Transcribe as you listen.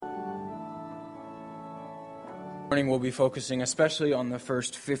Morning we'll be focusing especially on the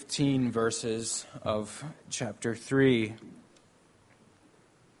first 15 verses of chapter 3.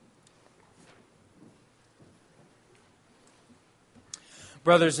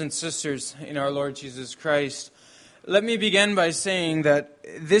 Brothers and sisters in our Lord Jesus Christ, let me begin by saying that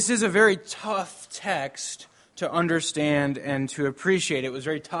this is a very tough text to understand and to appreciate. It was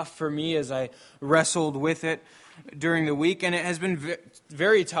very tough for me as I wrestled with it during the week, and it has been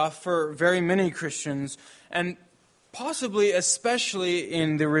very tough for very many Christians, and possibly especially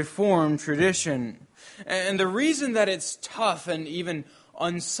in the Reformed tradition. And the reason that it's tough and even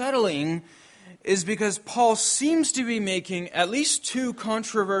unsettling is because Paul seems to be making at least two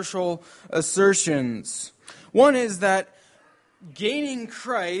controversial assertions. One is that gaining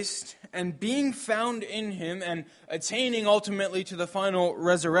Christ and being found in Him and attaining ultimately to the final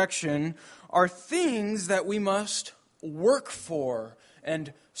resurrection are things that we must work for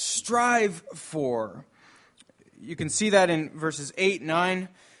and strive for. You can see that in verses 8, 9,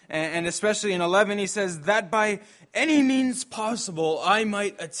 and especially in 11, he says, that by any means possible I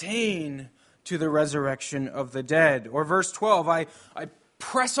might attain to the resurrection of the dead. Or verse 12, I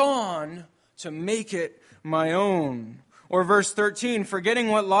press on to make it my own. Or verse 13, forgetting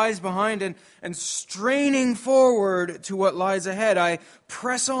what lies behind and straining forward to what lies ahead, I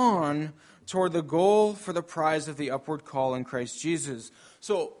press on toward the goal for the prize of the upward call in Christ Jesus.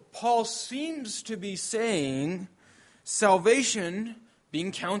 So Paul seems to be saying salvation,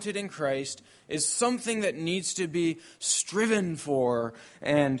 being counted in Christ, is something that needs to be striven for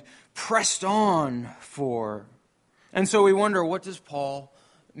and pressed on for. And so we wonder, what does Paul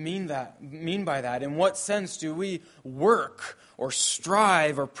mean by that? In what sense do we work or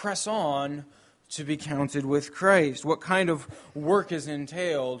strive or press on to be counted with Christ? What kind of work is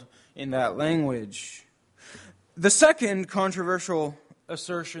entailed in that language? The second controversial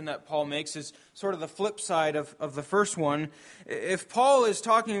assertion that Paul makes is sort of the flip side of the first one. If Paul is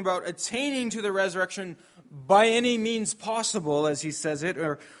talking about attaining to the resurrection by any means possible, as he says it,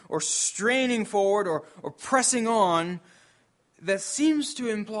 or straining forward or pressing on, that seems to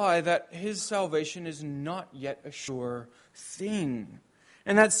imply that his salvation is not yet a sure thing.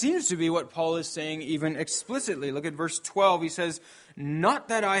 And that seems to be what Paul is saying even explicitly. Look at verse 12. He says, not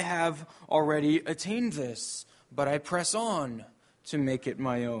that I have already attained this, but I press on to make it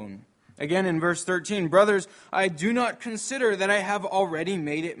my own. Again in verse 13, brothers, I do not consider that I have already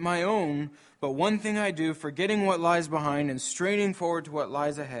made it my own, but one thing I do, forgetting what lies behind and straining forward to what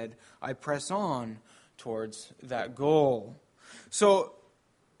lies ahead, I press on towards that goal. So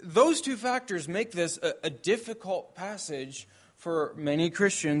those two factors make this a difficult passage for many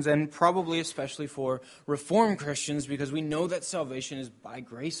Christians, and probably especially for Reformed Christians, because we know that salvation is by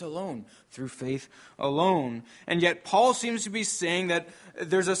grace alone, through faith alone. And yet Paul seems to be saying that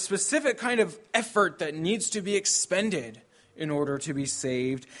there's a specific kind of effort that needs to be expended in order to be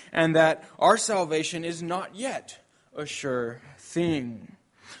saved, and that our salvation is not yet a sure thing.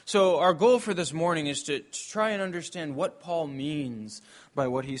 So our goal for this morning is to try and understand what Paul means by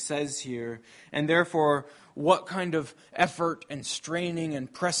what he says here, and therefore what kind of effort and straining and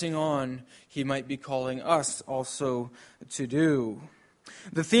pressing on he might be calling us also to do.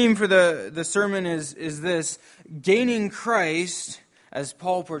 The theme for the sermon is this: gaining Christ, as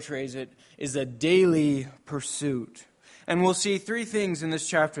Paul portrays it, is a daily pursuit. And we'll see three things in this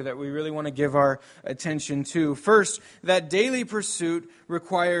chapter that we really want to give our attention to. First, that daily pursuit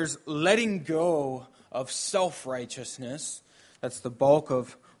requires letting go of self-righteousness. That's the bulk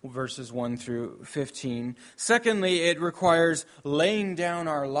of verses 1 through 15. Secondly, it requires laying down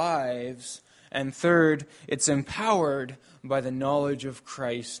our lives. And third, it's empowered by the knowledge of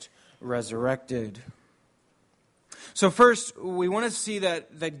Christ resurrected. So first, we want to see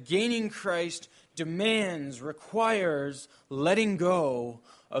that gaining Christ requires letting go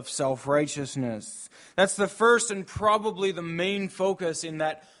of self-righteousness. That's the first and probably the main focus in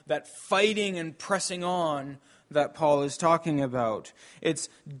that fighting and pressing on that Paul is talking about. It's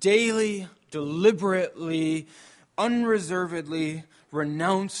daily, deliberately, unreservedly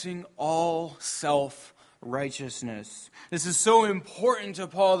renouncing all self-righteousness. This is so important to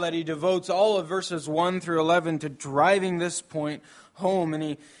Paul that he devotes all of verses 1 through 11 to driving this point home.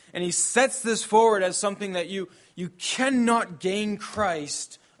 And he sets this forward as something that you cannot gain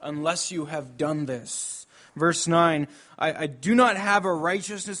Christ unless you have done this. Verse 9, I do not have a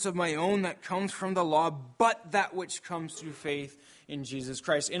righteousness of my own that comes from the law, but that which comes through faith in Jesus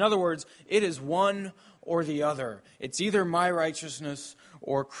Christ. In other words, it is one or the other. It's either my righteousness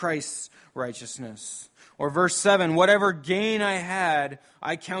or Christ's righteousness. Or verse 7, whatever gain I had,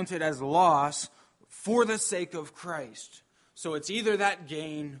 I counted as loss for the sake of Christ. So it's either that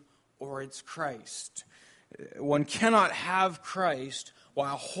gain or it's Christ. One cannot have Christ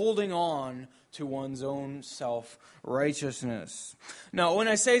while holding on to one's own self-righteousness. Now, when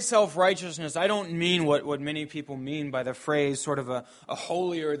I say self-righteousness, I don't mean what many people mean by the phrase sort of a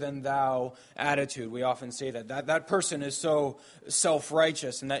holier-than-thou attitude. We often say that person is so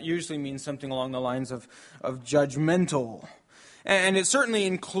self-righteous, and that usually means something along the lines of judgmental. And it certainly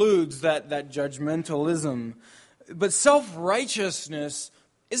includes that judgmentalism. But self-righteousness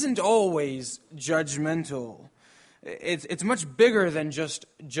isn't always judgmental. It's much bigger than just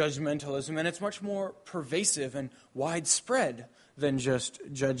judgmentalism, and it's much more pervasive and widespread than just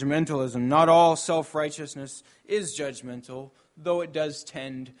judgmentalism. Not all self-righteousness is judgmental, though it does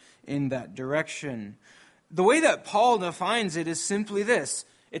tend in that direction. The way that Paul defines it is simply this: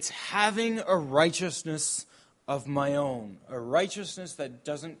 it's having a righteousness of my own, a righteousness that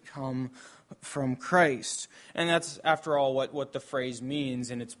doesn't come from Christ. And that's, after all, what the phrase means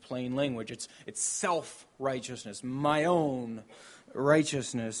in its plain language. It's self-righteousness, my own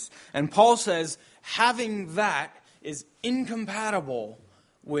righteousness. And Paul says having that is incompatible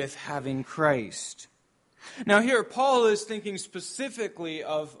with having Christ. Now here, Paul is thinking specifically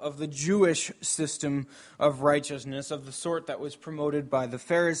of the Jewish system of righteousness, of the sort that was promoted by the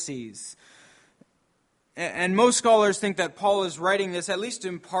Pharisees. And most scholars think that Paul is writing this, at least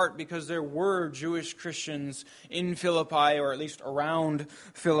in part, because there were Jewish Christians in Philippi, or at least around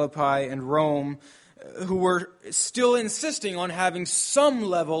Philippi and Rome, who were still insisting on having some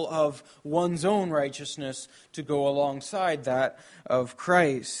level of one's own righteousness to go alongside that of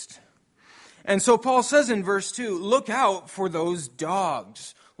Christ. And so Paul says in verse 2, look out for those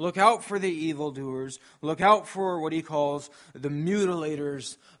dogs. Look out for the evildoers. Look out for what he calls the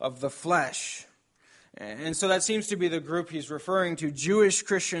mutilators of the flesh. And so that seems to be the group he's referring to, Jewish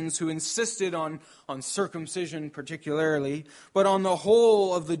Christians who insisted on circumcision particularly, but on the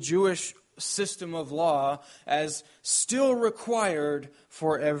whole of the Jewish system of law as still required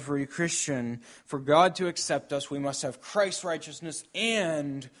for every Christian. For God to accept us, we must have Christ's righteousness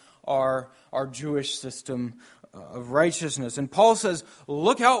and our Jewish system of righteousness. And Paul says,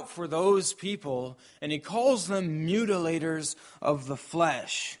 look out for those people, and he calls them mutilators of the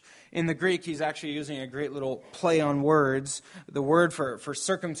flesh. In the Greek, he's actually using a great little play on words. The word for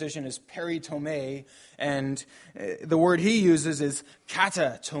circumcision is peritome, and the word he uses is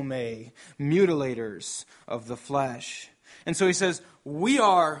katatome, mutilators of the flesh. And so he says, we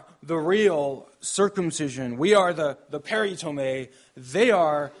are the real circumcision. We are the peritome. They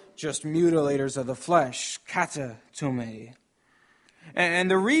are just mutilators of the flesh, katatome. And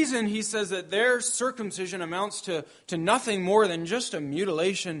the reason he says that their circumcision amounts to nothing more than just a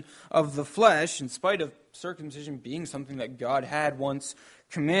mutilation of the flesh, in spite of circumcision being something that God had once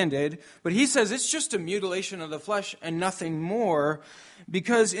commanded, but he says it's just a mutilation of the flesh and nothing more,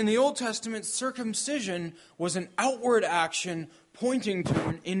 because in the Old Testament, circumcision was an outward action pointing to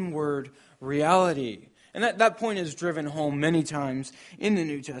an inward reality. And that point is driven home many times in the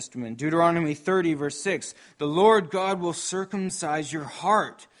New Testament. Deuteronomy 30, verse 6, the Lord God will circumcise your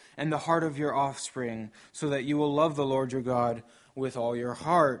heart and the heart of your offspring, so that you will love the Lord your God with all your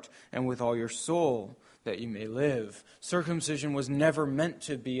heart and with all your soul, that you may live. Circumcision was never meant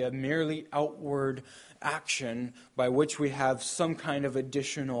to be a merely outward action by which we have some kind of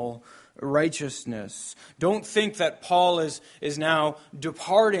additional righteousness. Don't think that Paul is now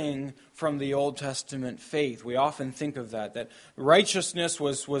departing from the Old Testament faith. We often think of that righteousness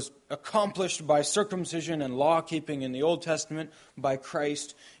was accomplished by circumcision and law-keeping in the Old Testament, by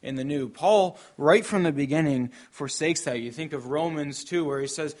Christ in the New. Paul, right from the beginning, forsakes that. You think of Romans 2, where he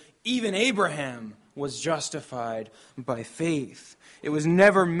says, even Abraham was justified by faith. It was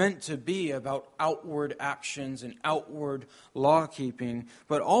never meant to be about outward actions and outward law-keeping,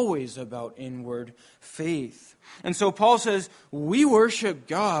 but always about inward faith. And so Paul says, we worship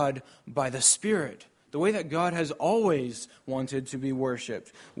God by the Spirit, the way that God has always wanted to be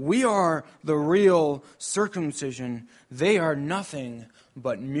worshipped. We are the real circumcision. They are nothing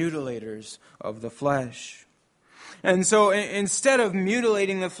but mutilators of the flesh. And so instead of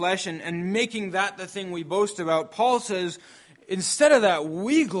mutilating the flesh and making that the thing we boast about, Paul says, instead of that,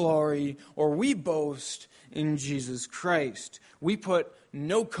 we glory or we boast in Jesus Christ. We put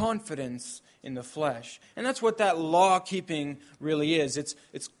no confidence in the flesh. And that's what that law-keeping really is.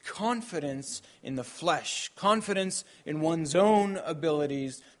 It's confidence in the flesh, confidence in one's own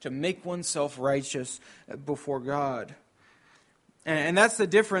abilities to make oneself righteous before God. And that's the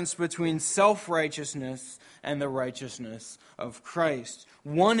difference between self-righteousness and the righteousness of Christ.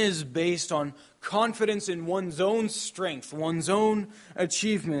 One is based on confidence in one's own strength, one's own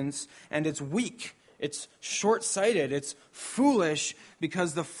achievements, and it's weak It's short-sighted. It's foolish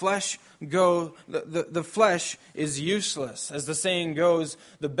because the flesh is useless. As the saying goes,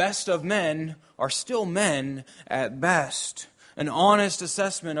 the best of men are still men at best. An honest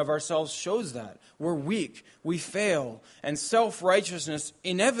assessment of ourselves shows that. We're weak, we fail, and self-righteousness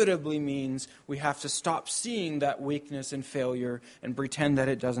inevitably means we have to stop seeing that weakness and failure and pretend that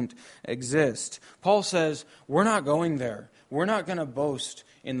it doesn't exist. Paul says, we're not going there. We're not going to boast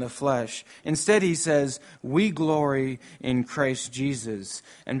in the flesh. Instead, he says, we glory in Christ Jesus.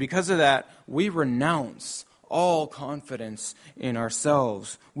 And because of that, we renounce all confidence in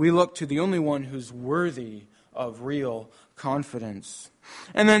ourselves. We look to the only one who's worthy of real confidence.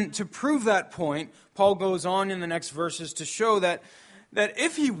 And then to prove that point, Paul goes on in the next verses to show that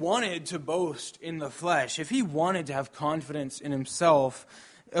if he wanted to boast in the flesh, if he wanted to have confidence in himself,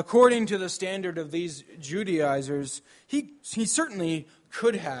 according to the standard of these Judaizers, he certainly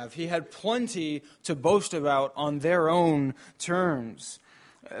could have. He had plenty to boast about on their own terms.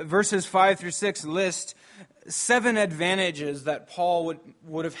 Verses 5 through 6 list 7 advantages that Paul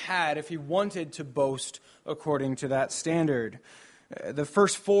would have had if he wanted to boast according to that standard. The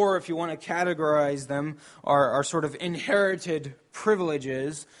first 4, if you want to categorize them, are sort of inherited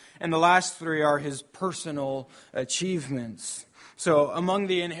privileges, and the last 3 are his personal achievements. So among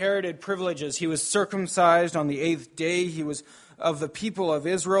the inherited privileges, he was circumcised on the 8th day, he was of the people of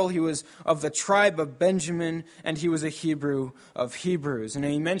Israel, he was of the tribe of Benjamin, and he was a Hebrew of Hebrews. And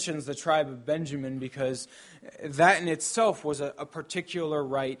he mentions the tribe of Benjamin because that in itself was a particular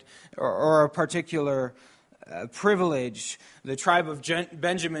right or a particular privilege. The tribe of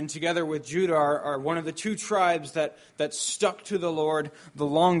Benjamin, together with Judah, are one of the 2 tribes that stuck to the Lord the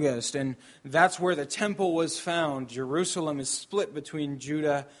longest. And that's where the temple was found. Jerusalem is split between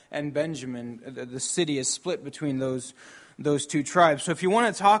Judah and Benjamin. The city is split between those 2 tribes. So if you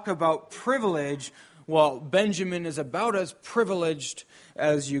want to talk about privilege, well, Benjamin is about as privileged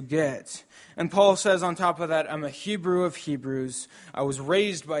as you get. And Paul says on top of that, I'm a Hebrew of Hebrews. I was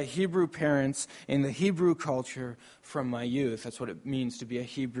raised by Hebrew parents in the Hebrew culture from my youth. That's what it means to be a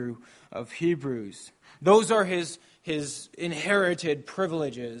Hebrew of Hebrews. Those are his inherited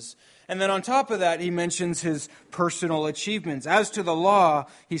privileges. And then on top of that, he mentions his personal achievements. As to the law,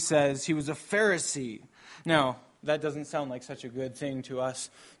 he says he was a Pharisee. Now, that doesn't sound like such a good thing to us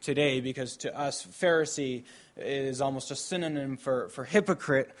today, because to us, Pharisee is almost a synonym for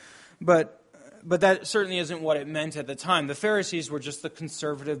hypocrite. But that certainly isn't what it meant at the time. The Pharisees were just the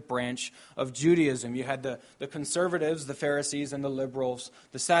conservative branch of Judaism. You had the conservatives, the Pharisees, and the liberals,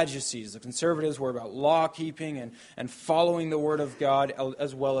 the Sadducees. The conservatives were about law-keeping and following the Word of God,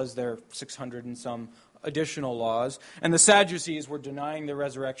 as well as their 600 and some additional laws. And the Sadducees were denying the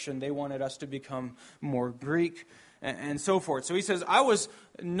resurrection. They wanted us to become more Greek and so forth. So he says, I was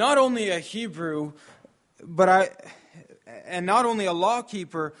not only a Hebrew, and not only a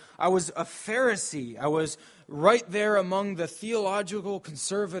lawkeeper, I was a Pharisee. I was right there among the theological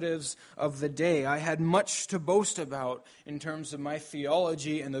conservatives of the day. I had much to boast about in terms of my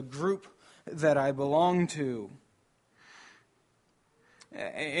theology and the group that I belonged to.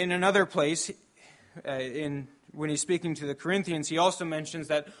 In another place, when he's speaking to the Corinthians, he also mentions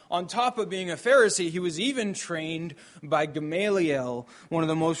that on top of being a Pharisee, he was even trained by Gamaliel, one of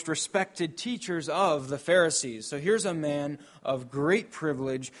the most respected teachers of the Pharisees. So here's a man of great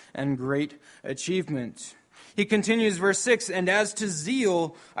privilege and great achievement. He continues, verse 6, and as to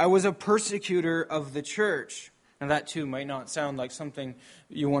zeal, I was a persecutor of the church. Now that too might not sound like something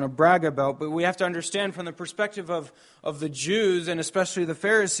you want to brag about, but we have to understand from the perspective of the Jews, and especially the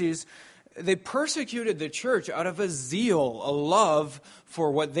Pharisees, they persecuted the church out of a zeal, a love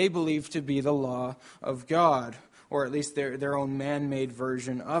for what they believed to be the law of God, or at least their own man-made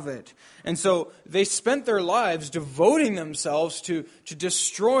version of it. And so they spent their lives devoting themselves to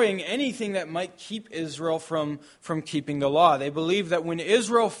destroying anything that might keep Israel from keeping the law. They believed that when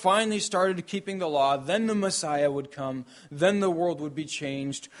Israel finally started keeping the law, then the Messiah would come, then the world would be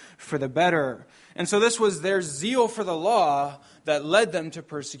changed for the better. And so this was their zeal for the law that led them to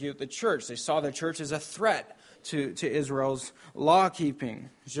persecute the church. They saw the church as a threat to Israel's law-keeping.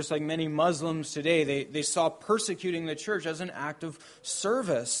 It's just like many Muslims today, they saw persecuting the church as an act of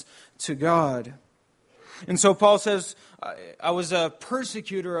service to God. And so Paul says, I was a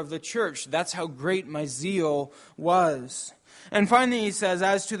persecutor of the church. That's how great my zeal was. And finally he says,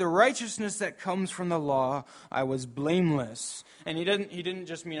 as to the righteousness that comes from the law, I was blameless. And he didn't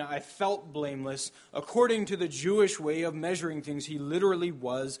just mean I felt blameless. According to the Jewish way of measuring things, he literally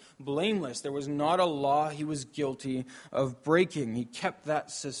was blameless. There was not a law he was guilty of breaking. He kept that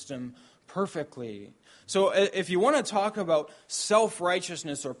system perfectly. So if you want to talk about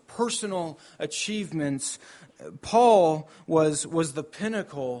self-righteousness or personal achievements, Paul was the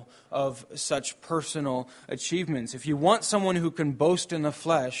pinnacle of such personal achievements. If you want someone who can boast in the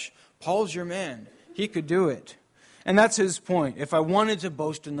flesh, Paul's your man. He could do it. And that's his point. If I wanted to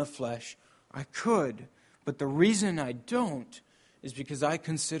boast in the flesh, I could. But the reason I don't is because I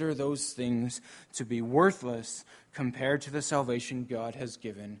consider those things to be worthless compared to the salvation God has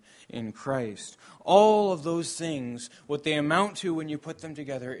given in Christ. All of those things, what they amount to when you put them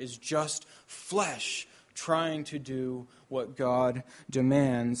together is just flesh trying to do what God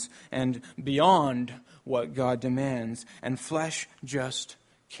demands and beyond what God demands. And flesh just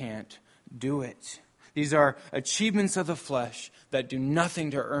can't do it. These are achievements of the flesh that do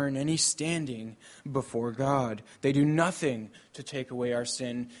nothing to earn any standing before God. They do nothing to take away our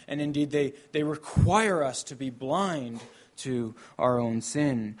sin. And indeed, they require us to be blind to our own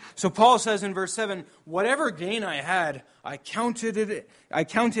sin. So Paul says in verse 7, whatever gain I had, I counted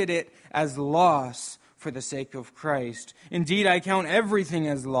it as loss for the sake of Christ. Indeed, I count everything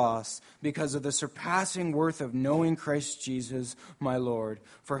as loss because of the surpassing worth of knowing Christ Jesus, my Lord.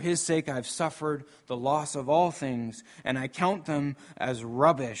 For his sake I've suffered the loss of all things, and I count them as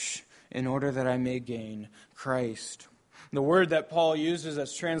rubbish in order that I may gain Christ. The word that Paul uses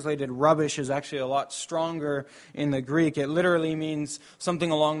that's translated rubbish is actually a lot stronger in the Greek. It literally means something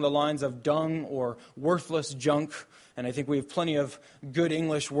along the lines of dung or worthless junk. And I think we have plenty of good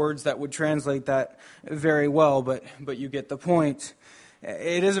English words that would translate that very well, but you get the point.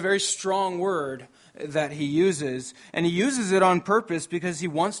 It is a very strong word that he uses, and he uses it on purpose because he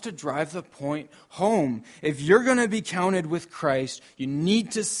wants to drive the point home. If you're going to be counted with Christ, you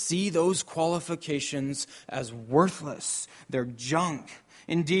need to see those qualifications as worthless. They're junk.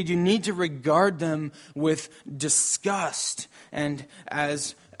 Indeed, you need to regard them with disgust and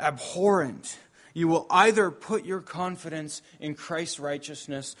as abhorrent. You will either put your confidence in Christ's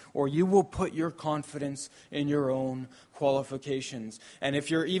righteousness or you will put your confidence in your own qualifications. And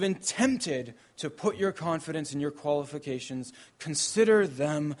if you're even tempted to put your confidence in your qualifications, consider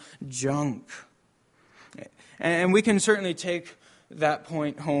them junk. And we can certainly take that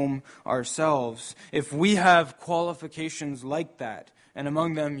point home ourselves. If we have qualifications like that, and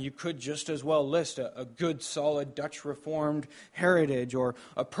among them, you could just as well list a good, solid Dutch Reformed heritage, or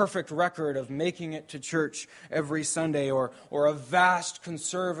a perfect record of making it to church every Sunday, or a vast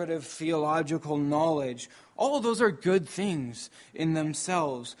conservative theological knowledge. All of those are good things in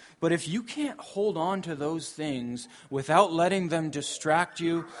themselves. But if you can't hold on to those things without letting them distract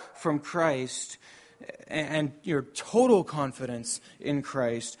you from Christ and your total confidence in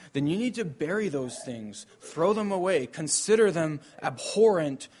Christ, then you need to bury those things, throw them away, consider them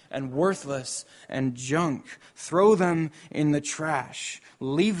abhorrent and worthless and junk. Throw them in the trash.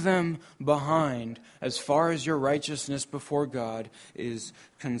 Leave them behind as far as your righteousness before God is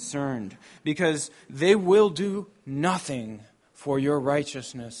concerned, because they will do nothing for your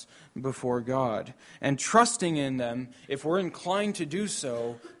righteousness before God. And trusting in them, if we're inclined to do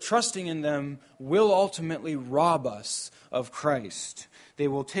so, trusting in them will ultimately rob us of Christ. They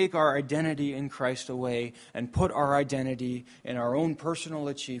will take our identity in Christ away and put our identity in our own personal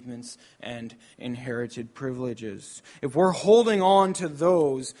achievements and inherited privileges. If we're holding on to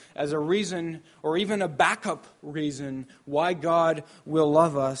those as a reason or even a backup reason why God will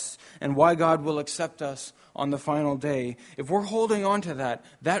love us and why God will accept us on the final day, if we're holding on to that,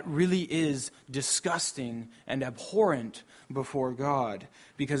 that really is disgusting and abhorrent before God,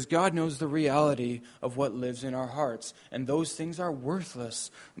 because God knows the reality of what lives in our hearts, and those things are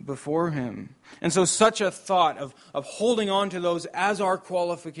worthless before Him. And so such a thought of holding on to those as our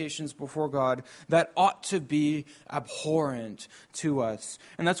qualifications before God, that ought to be abhorrent to us.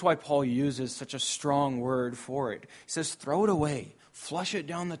 And that's why Paul uses such a strong word for it. He says, throw it away, flush it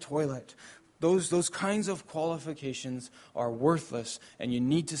down the toilet. Those kinds of qualifications are worthless, and you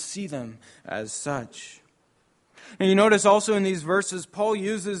need to see them as such. And you notice also in these verses, Paul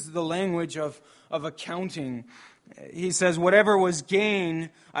uses the language of accounting. He says, whatever was gain,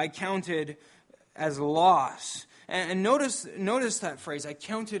 I counted as loss. And notice that phrase, I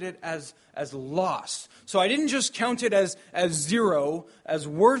counted it as loss. So I didn't just count it as zero, as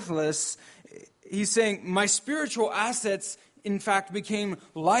worthless. He's saying my spiritual assets in fact became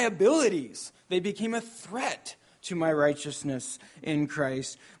liabilities. They became a threat to my righteousness in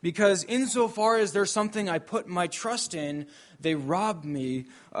Christ, because insofar as there's something I put my trust in, they rob me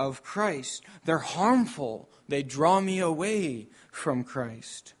of Christ. They're harmful. They draw me away from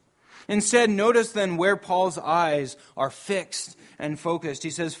Christ. Instead, notice then where Paul's eyes are fixed and focused. He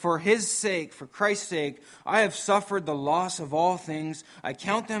says, for his sake, for Christ's sake, I have suffered the loss of all things. I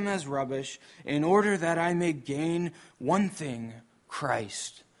count them as rubbish, in order that I may gain one thing,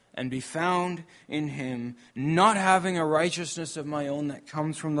 Christ, and be found in him, not having a righteousness of my own that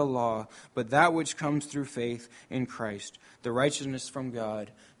comes from the law, but that which comes through faith in Christ, the righteousness from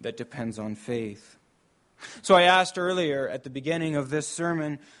God that depends on faith. So I asked earlier at the beginning of this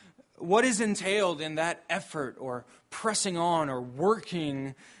sermon, what is entailed in that effort or pressing on or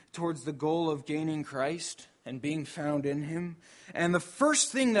working towards the goal of gaining Christ and being found in him? And the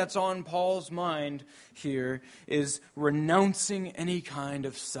first thing that's on Paul's mind here is renouncing any kind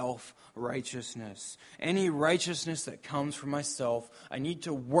of self-righteousness. Any righteousness that comes from myself, I need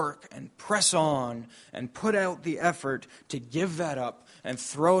to work and press on and put out the effort to give that up and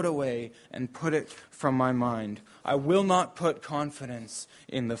throw it away and put it from my mind. I will not put confidence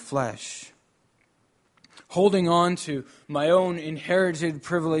in the flesh. Holding on to my own inherited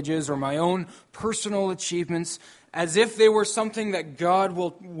privileges or my own personal achievements as if they were something that God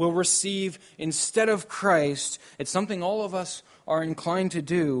will receive instead of Christ, it's something all of us are inclined to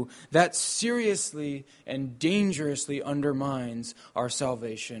do, that seriously and dangerously undermines our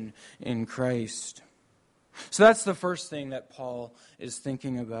salvation in Christ. So that's the first thing that Paul is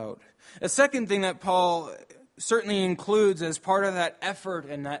thinking about. A second thing that Paul certainly includes as part of that effort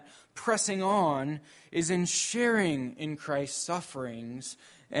and that pressing on is in sharing in Christ's sufferings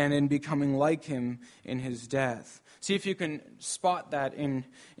and in becoming like him in his death. See if you can spot that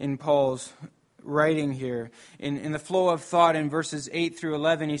in Paul's writing here. In the flow of thought in verses 8 through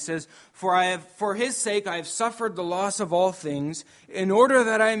 11, he says, For his sake I have suffered the loss of all things, in order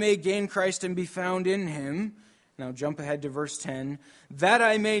that I may gain Christ and be found in him. Now jump ahead to verse 10. That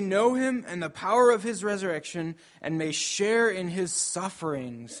I may know him and the power of his resurrection, and may share in his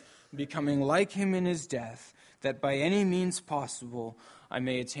sufferings, becoming like him in his death, that by any means possible I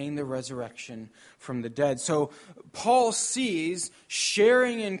may attain the resurrection from the dead. So Paul sees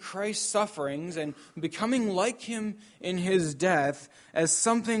sharing in Christ's sufferings and becoming like him in his death as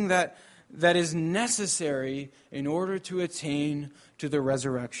something that is necessary in order to attain to the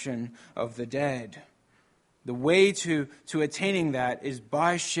resurrection of the dead. The way to attaining that is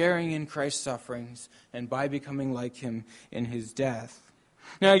by sharing in Christ's sufferings and by becoming like him in his death.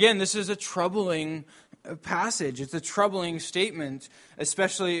 Now again, this is a troubling passage. It's a troubling statement,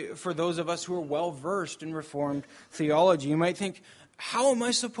 especially for those of us who are well-versed in Reformed theology. You might think, how am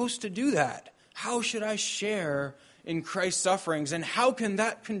I supposed to do that? How should I share in Christ's sufferings? And how can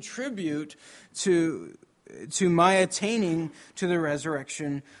that contribute to my attaining to the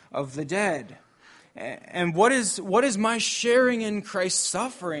resurrection of the dead? And what is my sharing in Christ's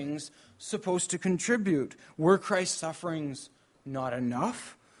sufferings supposed to contribute? Were Christ's sufferings not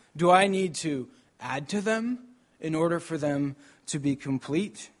enough? Do I need to add to them in order for them to be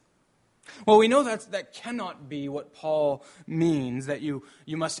complete? Well, we know that cannot be what Paul means, that you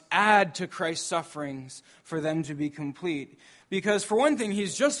must add to Christ's sufferings for them to be complete. Because for one thing,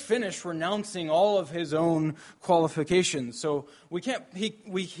 he's just finished renouncing all of his own qualifications. So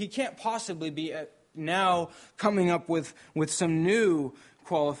he can't possibly be now coming up with some new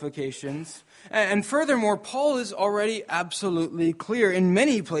qualifications. And furthermore, Paul is already absolutely clear in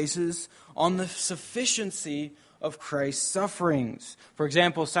many places on the sufficiency of Christ's sufferings. For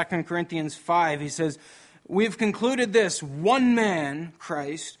example, 2 Corinthians 5, he says, "We've concluded this, one man,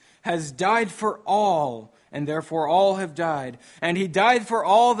 Christ, has died for all, and therefore all have died. And he died for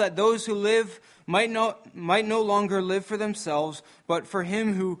all, that those who live might no longer live for themselves, but for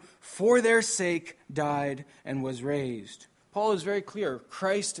him who for their sake died and was raised." Paul is very clear.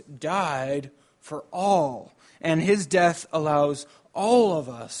 Christ died for all, and his death allows all of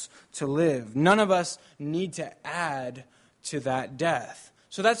us to live. None of us need to add to that death.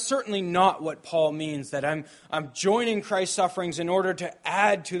 So that's certainly not what Paul means, that I'm joining Christ's sufferings in order to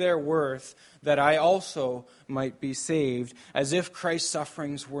add to their worth, that I also might be saved, as if Christ's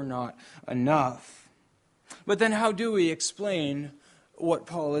sufferings were not enough. But then how do we explain what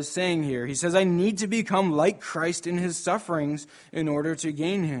Paul is saying here? He says, I need to become like Christ in his sufferings in order to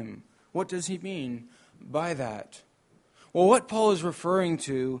gain him. What does he mean by that? Well, what Paul is referring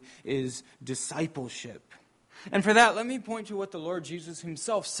to is discipleship. And for that, let me point to what the Lord Jesus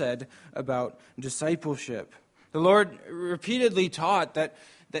himself said about discipleship. The Lord repeatedly taught that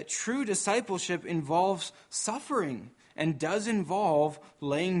true discipleship involves suffering and does involve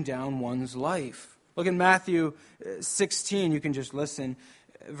laying down one's life. Look at Matthew 16, you can just listen.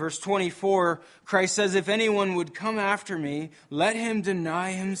 Verse 24, Christ says, "If anyone would come after me, let him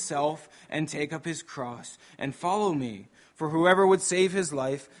deny himself and take up his cross and follow me. For whoever would save his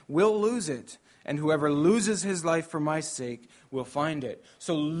life will lose it, and whoever loses his life for my sake will find it.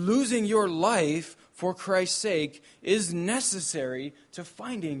 So losing your life for Christ's sake is necessary to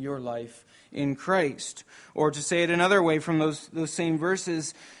finding your life in Christ. Or to say it another way from those same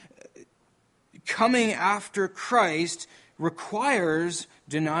verses, coming after Christ requires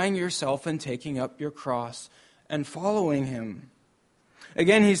denying yourself and taking up your cross and following him.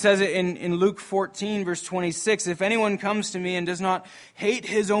 Again, he says it in Luke 14, verse 26, if anyone comes to me and does not hate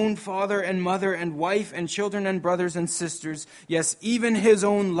his own father and mother and wife and children and brothers and sisters, yes, even his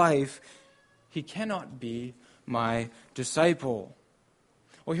own life, he cannot be my disciple.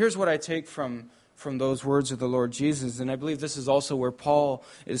 Well, here's what I take from those words of the Lord Jesus, and I believe this is also where Paul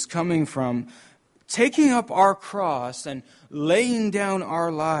is coming from. Taking up our cross and laying down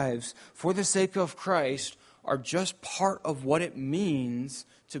our lives for the sake of Christ are just part of what it means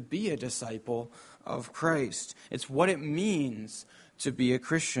to be a disciple of Christ. It's what it means to be a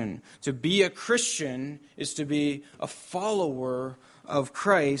Christian. To be a Christian is to be a follower of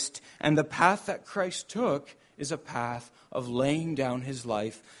Christ, and the path that Christ took is a path of laying down his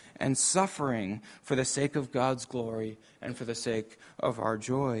life and suffering for the sake of God's glory and for the sake of our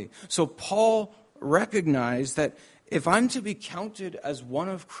joy. So Paul recognized that if I'm to be counted as one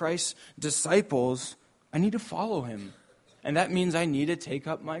of Christ's disciples, I need to follow him. And that means I need to take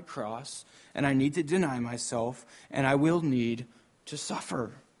up my cross, and I need to deny myself, and I will need to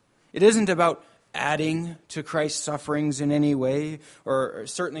suffer. It isn't about adding to Christ's sufferings in any way, or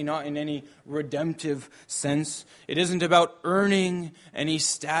certainly not in any redemptive sense. It isn't about earning any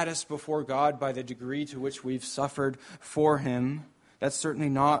status before God by the degree to which we've suffered for him. That's certainly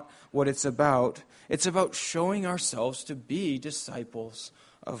not what it's about. It's about showing ourselves to be disciples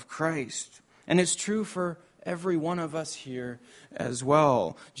of Christ. And it's true for every one of us here as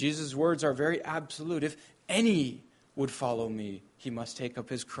well. Jesus' words are very absolute. If any would follow me, he must take up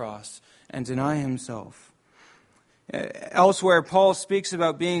his cross and deny himself. Elsewhere, Paul speaks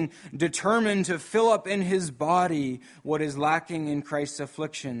about being determined to fill up in his body what is lacking in Christ's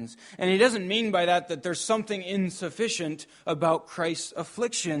afflictions. And he doesn't mean by that there's something insufficient about Christ's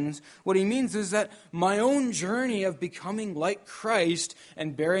afflictions. What he means is that my own journey of becoming like Christ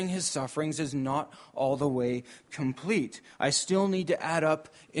and bearing his sufferings is not all the way complete. I still need to add up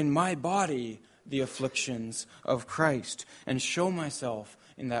in my body the afflictions of Christ and show myself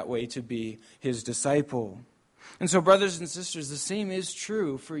in that way to be his disciple. And so, brothers and sisters, the same is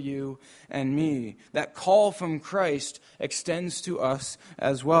true for you and me. That call from Christ extends to us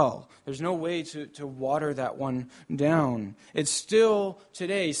as well. There's no way to water that one down. It still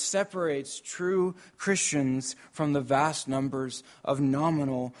today separates true Christians from the vast numbers of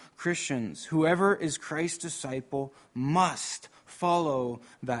nominal Christians. Whoever is Christ's disciple must follow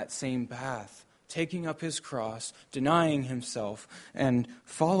that same path, taking up his cross, denying himself, and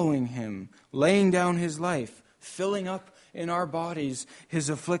following him, laying down his life, filling up in our bodies his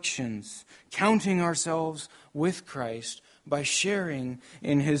afflictions, counting ourselves with Christ by sharing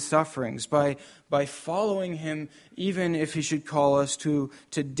in his sufferings, by following him even if he should call us to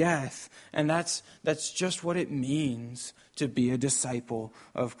death. And that's just what it means to be a disciple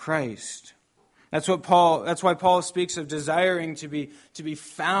of Christ. That's why Paul speaks of desiring to be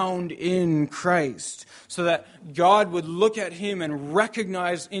found in Christ, so that God would look at him and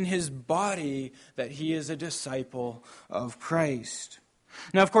recognize in his body that he is a disciple of Christ.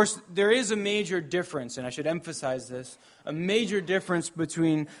 Now, of course, there is a major difference, and I should emphasize this, a major difference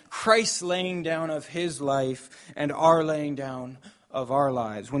between Christ's laying down of his life and our laying down of our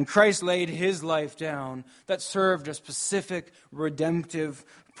lives. When Christ laid his life down, that served a specific redemptive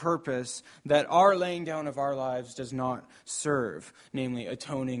purpose that our laying down of our lives does not serve, namely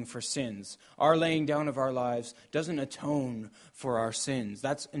atoning for sins. Our laying down of our lives doesn't atone for our sins.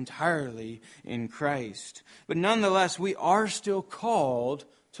 That's entirely in Christ. But nonetheless, we are still called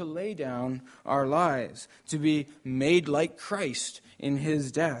to lay down our lives, to be made like Christ in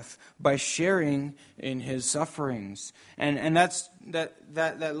his death by sharing in his sufferings. And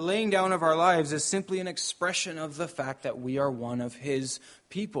that laying down of our lives is simply an expression of the fact that we are one of his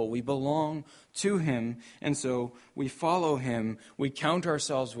people. We belong to him, and so we follow him. We count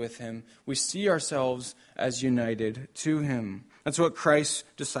ourselves with him. We see ourselves as united to him. That's what Christ's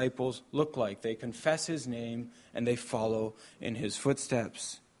disciples look like. They confess his name and they follow in his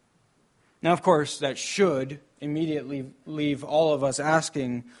footsteps. Now, of course, that should immediately leave all of us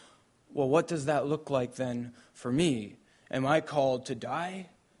asking, well, what does that look like then for me? Am I called to die?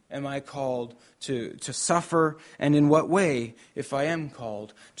 Am I called to suffer? And in what way, if I am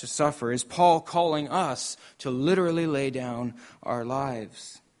called to suffer? Is Paul calling us to literally lay down our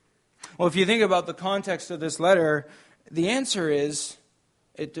lives? Well, if you think about the context of this letter, The answer is,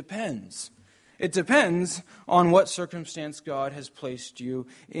 it depends. It depends on what circumstance God has placed you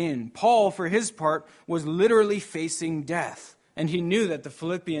in. Paul, for his part, was literally facing death. And he knew that the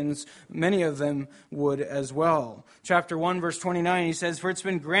Philippians, many of them, would as well. Chapter 1, verse 29, he says, "For it's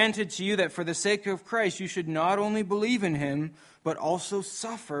been granted to you that for the sake of Christ you should not only believe in him, but also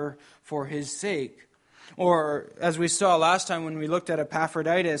suffer for his sake." Or, as we saw last time when we looked at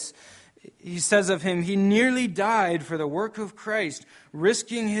Epaphroditus, he says of him, "He nearly died for the work of Christ,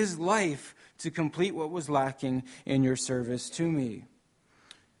 risking his life to complete what was lacking in your service to me."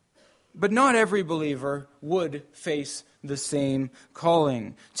 But not every believer would face the same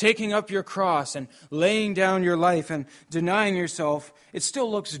calling. Taking up your cross and laying down your life and denying yourself, it still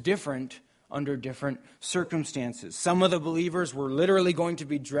looks different under different circumstances. Some of the believers were literally going to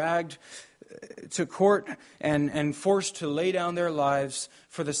be dragged to court and forced to lay down their lives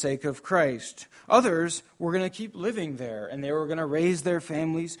for the sake of Christ. Others were going to keep living there, and they were going to raise their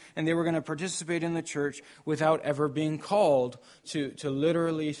families, and they were going to participate in the church without ever being called to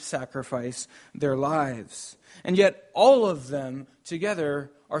literally sacrifice their lives. And yet all of them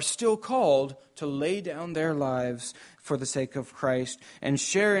together are still called to lay down their lives for the sake of Christ and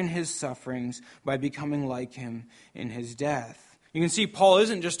share in his sufferings by becoming like him in his death. You can see Paul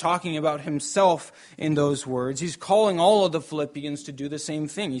isn't just talking about himself in those words. He's calling all of the Philippians to do the same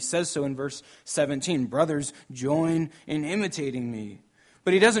thing. He says so in verse 17, "Brothers, join in imitating me."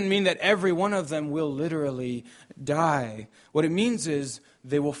 But he doesn't mean that every one of them will literally die. What it means is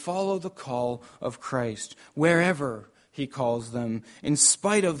they will follow the call of Christ wherever he calls them, in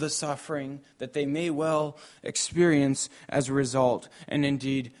spite of the suffering that they may well experience as a result, and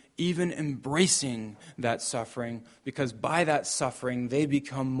indeed even embracing that suffering, because by that suffering they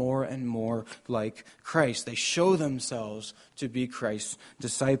become more and more like Christ. They show themselves to be Christ's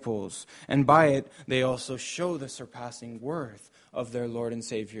disciples, and by it they also show the surpassing worth of their Lord and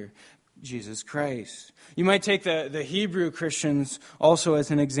Savior, Jesus Christ. You might take the Hebrew Christians also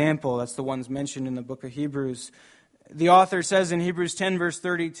as an example. That's the ones mentioned in the book of Hebrews. The author says in Hebrews 10, verse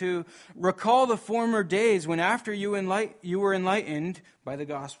 32, "Recall the former days when after you were enlightened by the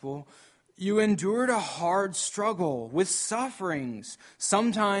gospel, you endured a hard struggle with sufferings,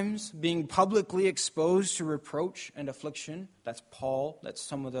 sometimes being publicly exposed to reproach and affliction." That's Paul, that's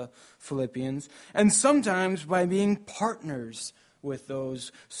some of the Philippians. "And sometimes by being partners with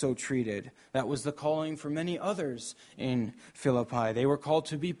those so treated." That was the calling for many others in Philippi. They were called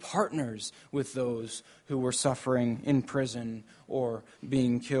to be partners with those who were suffering in prison or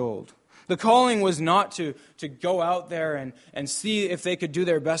being killed. The calling was not to go out there and see if they could do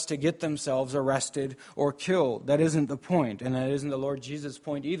their best to get themselves arrested or killed. That isn't the point, and that isn't the Lord Jesus'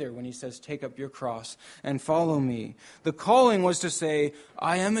 point either when he says, "Take up your cross and follow me." The calling was to say,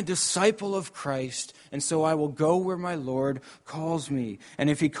 "I am a disciple of Christ, and so I will go where my Lord calls me. And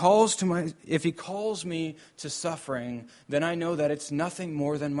if he calls me to suffering, then I know that it's nothing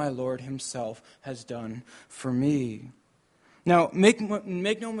more than my Lord himself has done for me." Now, make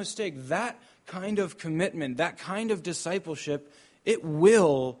no mistake, that kind of commitment, that kind of discipleship, it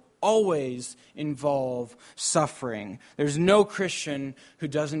will always involve suffering. There's no Christian who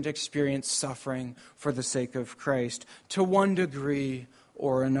doesn't experience suffering for the sake of Christ, to one degree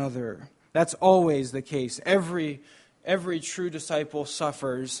or another. That's always the case. Every true disciple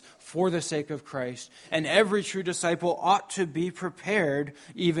suffers for the sake of Christ, and every true disciple ought to be prepared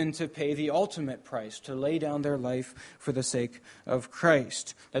even to pay the ultimate price, to lay down their life for the sake of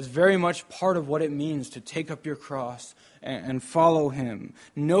Christ. That's very much part of what it means to take up your cross and follow him.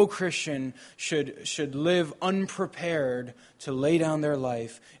 No Christian should live unprepared to lay down their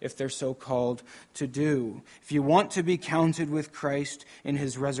life if they're so called to do. If you want to be counted with Christ in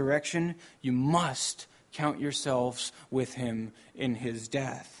his resurrection, you must count yourselves with him in his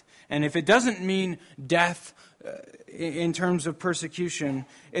death. And if it doesn't mean death in terms of persecution,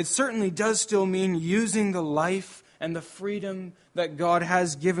 it certainly does still mean using the life and the freedom that God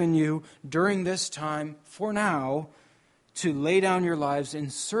has given you during this time, for now, to lay down your lives in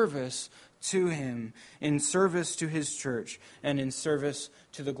service to him, in service to his church, and in service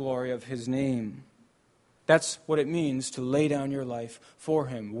to the glory of his name. That's what it means to lay down your life for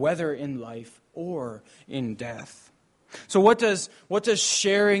him, whether in life or in death. So what does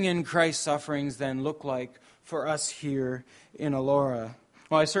sharing in Christ's sufferings then look like for us here in Elora?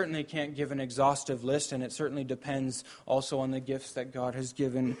 Well, I certainly can't give an exhaustive list, and it certainly depends also on the gifts that God has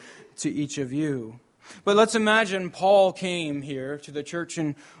given to each of you. But let's imagine Paul came here to the church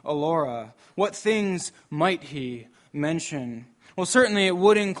in Elora. What things might he mention? Well, certainly it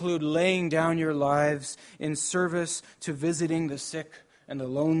would include laying down your lives in service to visiting the sick and the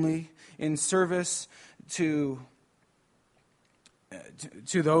lonely, in service to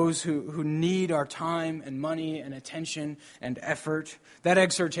to those who need our time and money and attention and effort. That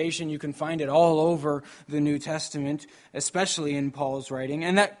exhortation, you can find it all over the New Testament, especially in Paul's writing.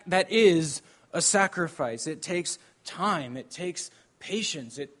 And that is a sacrifice. It takes time. It takes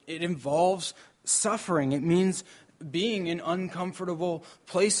patience. It involves suffering. It means being in uncomfortable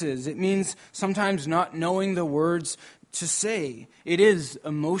places. It means sometimes not knowing the words to say. It is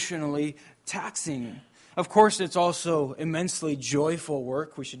emotionally taxing. Of course, it's also immensely joyful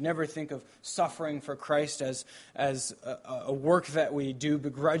work. We should never think of suffering for Christ as a work that we do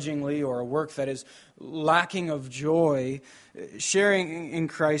begrudgingly or a work that is lacking of joy. Sharing in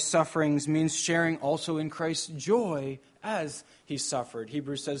Christ's sufferings means sharing also in Christ's joy as he suffered.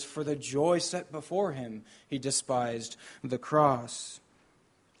 Hebrews says, for the joy set before him, he despised the cross.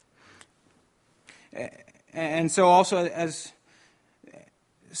 And so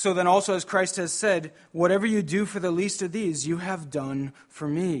then also as Christ has said, whatever you do for the least of these, you have done for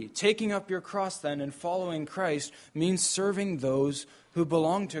me. Taking up your cross then and following Christ means serving those who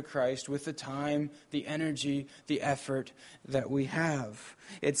belong to Christ with the time, the energy, the effort that we have.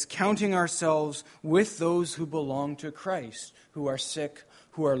 It's counting ourselves with those who belong to Christ, who are sick,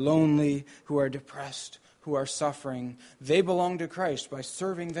 who are lonely, who are depressed, who are suffering. They belong to Christ. By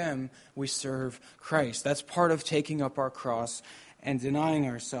serving them, we serve Christ. That's part of taking up our cross and denying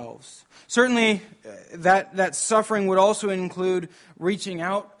ourselves. Certainly, that suffering would also include reaching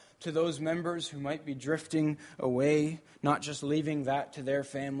out to those members who might be drifting away, not just leaving that to their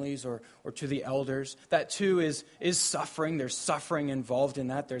families or to the elders. That too is suffering. There's suffering involved in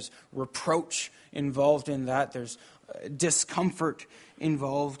that. There's reproach involved in that. There's discomfort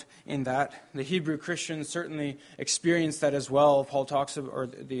involved in that. The Hebrew Christians certainly experienced that as well. Paul talks about, or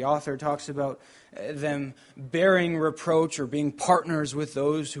the author talks about them bearing reproach or being partners with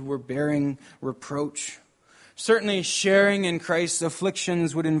those who were bearing reproach. Certainly sharing in Christ's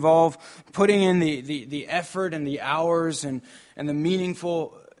afflictions would involve putting in the effort and the hours and the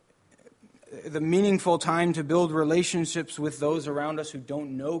meaningful time to build relationships with those around us who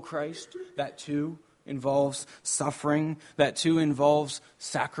don't know Christ. That too involves suffering. That too involves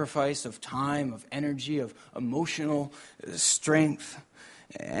sacrifice of time, of energy, of emotional strength.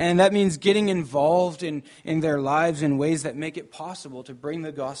 And that means getting involved in their lives in ways that make it possible to bring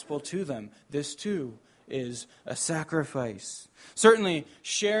the gospel to them. This too is a sacrifice. Certainly,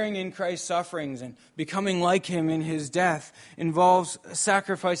 sharing in Christ's sufferings and becoming like him in his death involves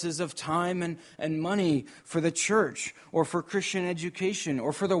sacrifices of time and money for the church or for Christian education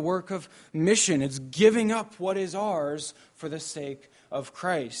or for the work of mission. It's giving up what is ours for the sake of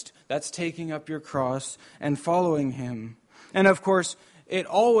Christ. That's taking up your cross and following him. And of course, it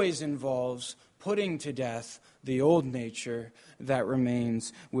always involves putting to death the old nature that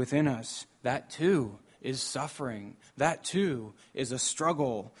remains within us. That too is suffering. That too is a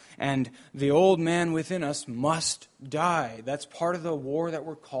struggle. And the old man within us must die. That's part of the war that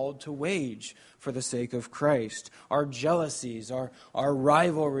we're called to wage for the sake of Christ. Our jealousies, our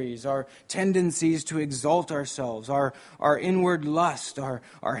rivalries, our tendencies to exalt ourselves, our inward lust,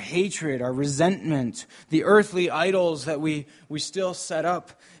 our hatred, our resentment, the earthly idols that we still set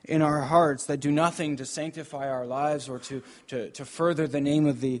up in our hearts that do nothing to sanctify our lives or to further the name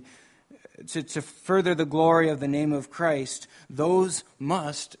of to further the glory of the name of Christ, those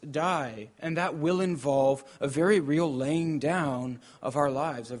must die. And that will involve a very real laying down of our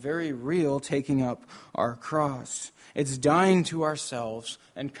lives, a very real taking up our cross. It's dying to ourselves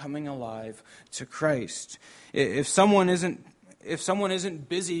and coming alive to Christ. If someone isn't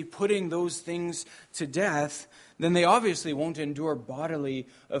busy putting those things to death, then they obviously won't endure bodily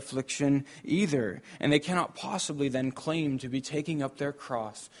affliction either. And they cannot possibly then claim to be taking up their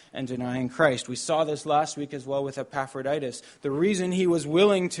cross and denying Christ. We saw this last week as well with Epaphroditus. The reason he was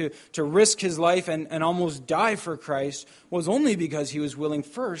willing to risk his life and almost die for Christ was only because he was willing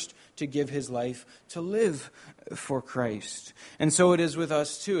first to give his life to live for Christ. And so it is with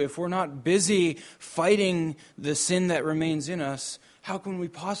us too. If we're not busy fighting the sin that remains in us, how can we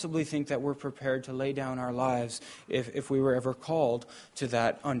possibly think that we're prepared to lay down our lives if we were ever called to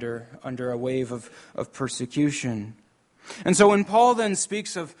that under a wave of persecution? And so when Paul then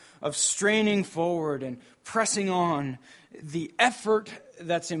speaks of straining forward and pressing on, the effort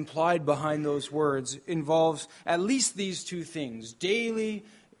that's implied behind those words involves at least these two things: daily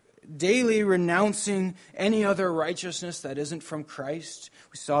renouncing any other righteousness that isn't from Christ.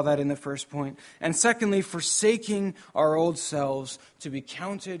 We saw that in the first point. And secondly, forsaking our old selves to be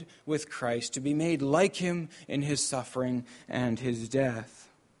counted with Christ, to be made like him in his suffering and his death.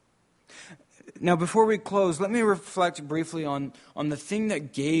 Now, before we close, let me reflect briefly on the thing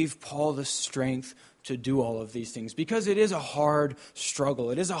that gave Paul the strength to do all of these things, because it is a hard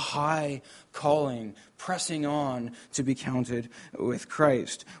struggle. It is a high calling, pressing on to be counted with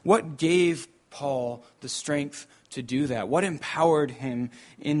Christ. What gave Paul the strength to do that? What empowered him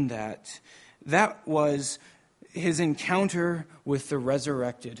in that? That was his encounter with the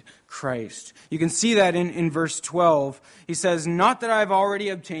resurrected Christ. You can see that in verse 12. He says, "Not that I've already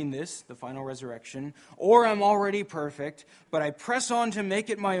obtained this," the final resurrection, "or am already perfect, but I press on to make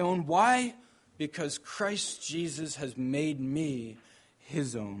it my own." Why? Because Christ Jesus has made me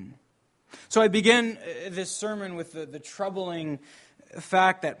his own. So I begin this sermon with the troubling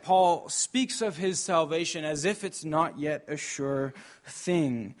fact that Paul speaks of his salvation as if it's not yet a sure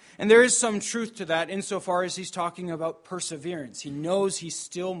thing. And there is some truth to that insofar as he's talking about perseverance. He knows he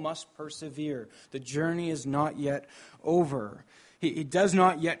still must persevere. The journey is not yet over. He does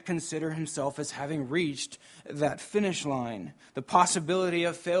not yet consider himself as having reached that finish line. The possibility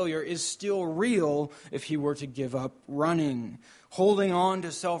of failure is still real if he were to give up running. Holding on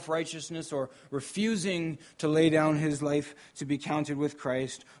to self-righteousness or refusing to lay down his life to be counted with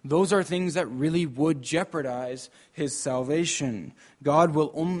Christ, those are things that really would jeopardize his salvation. God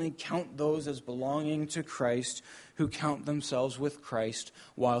will only count those as belonging to Christ who count themselves with Christ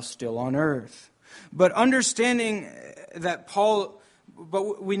while still on earth. But understanding that Paul,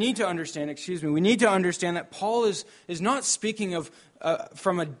 we need to understand that Paul is not speaking of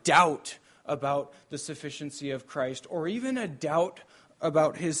from a doubt about the sufficiency of Christ, or even a doubt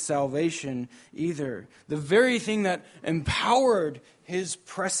about his salvation either. The very thing that empowered his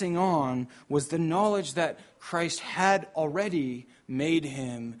pressing on was the knowledge that Christ had already made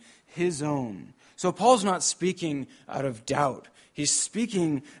him his own. So Paul's not speaking out of doubt. He's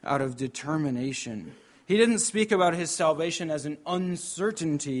speaking out of determination. He didn't speak about his salvation as an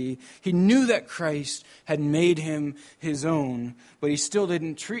uncertainty. He knew that Christ had made him his own, but he still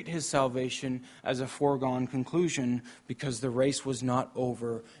didn't treat his salvation as a foregone conclusion because the race was not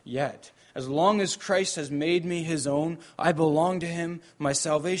over yet. As long as Christ has made me his own, I belong to him, my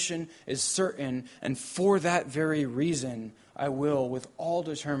salvation is certain, and for that very reason, I will, with all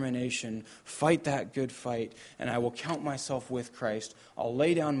determination, fight that good fight, and I will count myself with Christ. I'll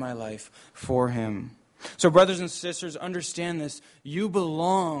lay down my life for him. So brothers and sisters, understand this. You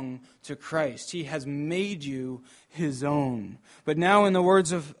belong to Christ. He has made you his own. But now in the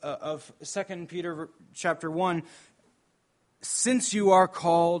words of 2 Peter chapter 1, since you are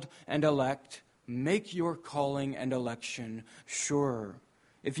called and elect, make your calling and election sure.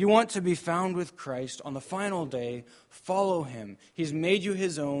 If you want to be found with Christ on the final day, follow him. He's made you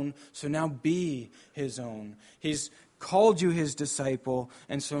his own, so now be his own. He's called you his disciple,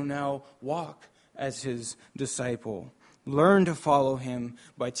 and so now walk as his disciple. Learn to follow him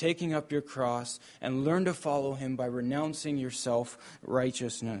by taking up your cross, and learn to follow him by renouncing your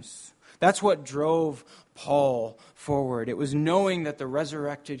self-righteousness. That's what drove Paul forward. It was knowing that the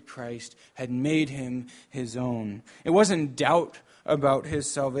resurrected Christ had made him his own. It wasn't doubt about his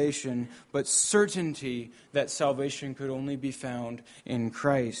salvation, but certainty that salvation could only be found in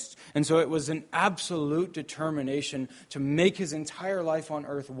Christ. And so it was an absolute determination to make his entire life on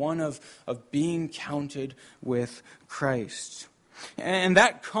earth one of being counted with Christ. And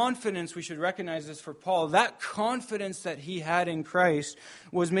that confidence, we should recognize this for Paul, that confidence that he had in Christ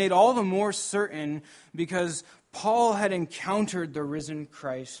was made all the more certain because Paul had encountered the risen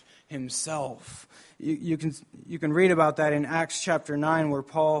Christ himself. You can read about that in Acts chapter 9, where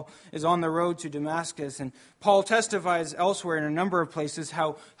Paul is on the road to Damascus, and Paul testifies elsewhere in a number of places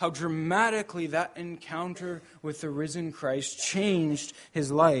how dramatically that encounter with the risen Christ changed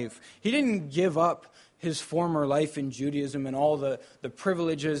his life. He didn't give up his former life in Judaism and all the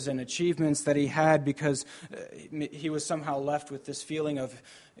privileges and achievements that he had because he was somehow left with this feeling of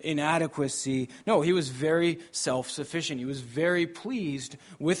inadequacy. No, he was very self-sufficient. He was very pleased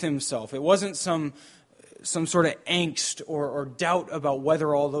with himself. It wasn't some sort of angst or doubt about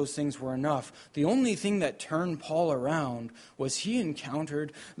whether all those things were enough. The only thing that turned Paul around was he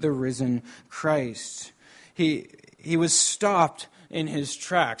encountered the risen Christ. He was stopped in his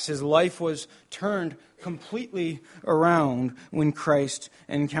tracks. His life was turned completely around when Christ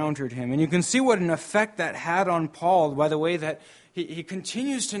encountered him. And you can see what an effect that had on Paul by the way that he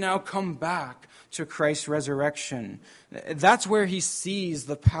continues to now come back to Christ's resurrection. That's where he sees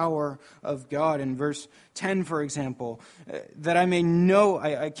the power of God. In verse 10, for example, that I may know,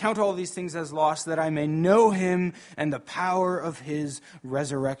 I count all these things as lost, that I may know him and the power of his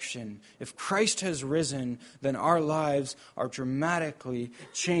resurrection. If Christ has risen, then our lives are dramatically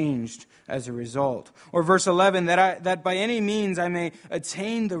changed as a result. Or verse 11, that by any means I may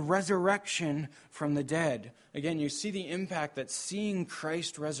attain the resurrection from the dead. Again, you see the impact that seeing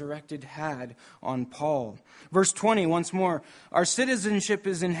Christ resurrected had on Paul. Verse 20, once more, our citizenship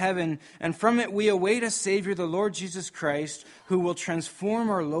is in heaven, and from it we await a Savior, the Lord Jesus Christ, who will transform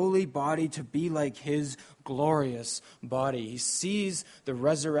our lowly body to be like his glorious body. He sees the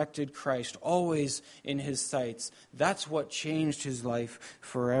resurrected Christ always in his sights. That's what changed his life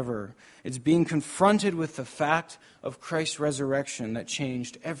forever. It's being confronted with the fact of Christ's resurrection that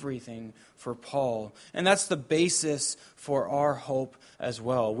changed everything for Paul. And that's the basis for our hope as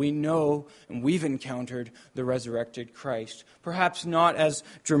well. We know and we've encountered the resurrected Christ. Perhaps not as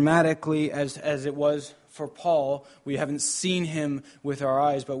dramatically as it was for Paul. We haven't seen him with our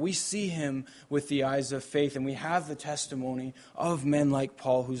eyes, but we see him with the eyes of faith. And we have the testimony of men like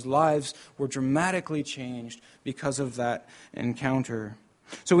Paul whose lives were dramatically changed because of that encounter.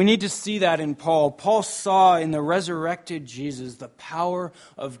 So we need to see that in Paul. Paul saw in the resurrected Jesus the power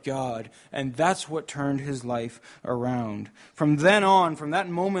of God, and that's what turned his life around. From then on, from that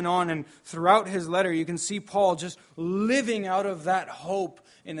moment on, and throughout his letter, you can see Paul just living out of that hope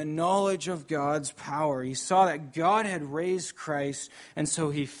in the knowledge of God's power. He saw that God had raised Christ, and so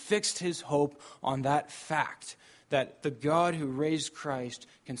he fixed his hope on that fact, that the God who raised Christ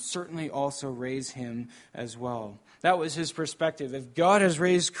can certainly also raise him as well. That was his perspective. If God has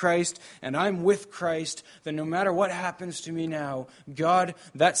raised Christ and I'm with Christ, then no matter what happens to me now, God,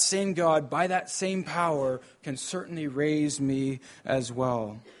 that same God, by that same power, can certainly raise me as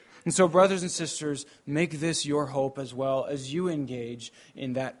well. And so, brothers and sisters, make this your hope as well as you engage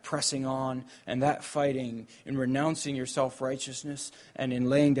in that pressing on and that fighting, in renouncing your self-righteousness and in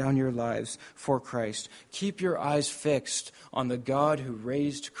laying down your lives for Christ. Keep your eyes fixed on the God who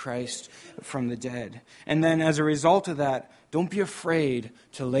raised Christ from the dead. And then as a result of that, don't be afraid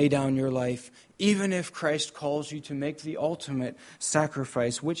to lay down your life, even if Christ calls you to make the ultimate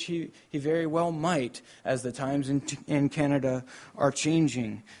sacrifice, which he very well might, as the times in Canada are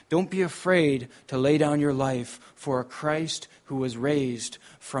changing. Don't be afraid to lay down your life for a Christ who was raised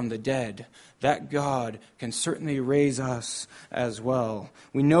from the dead. That God can certainly raise us as well.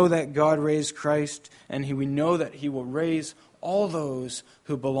 We know that God raised Christ, and we know that he will raise all those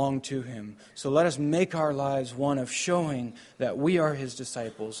who belong to him. So let us make our lives one of showing that we are his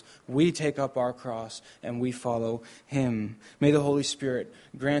disciples. We take up our cross and we follow him. May the Holy Spirit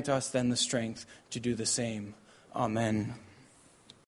grant us then the strength to do the same. Amen.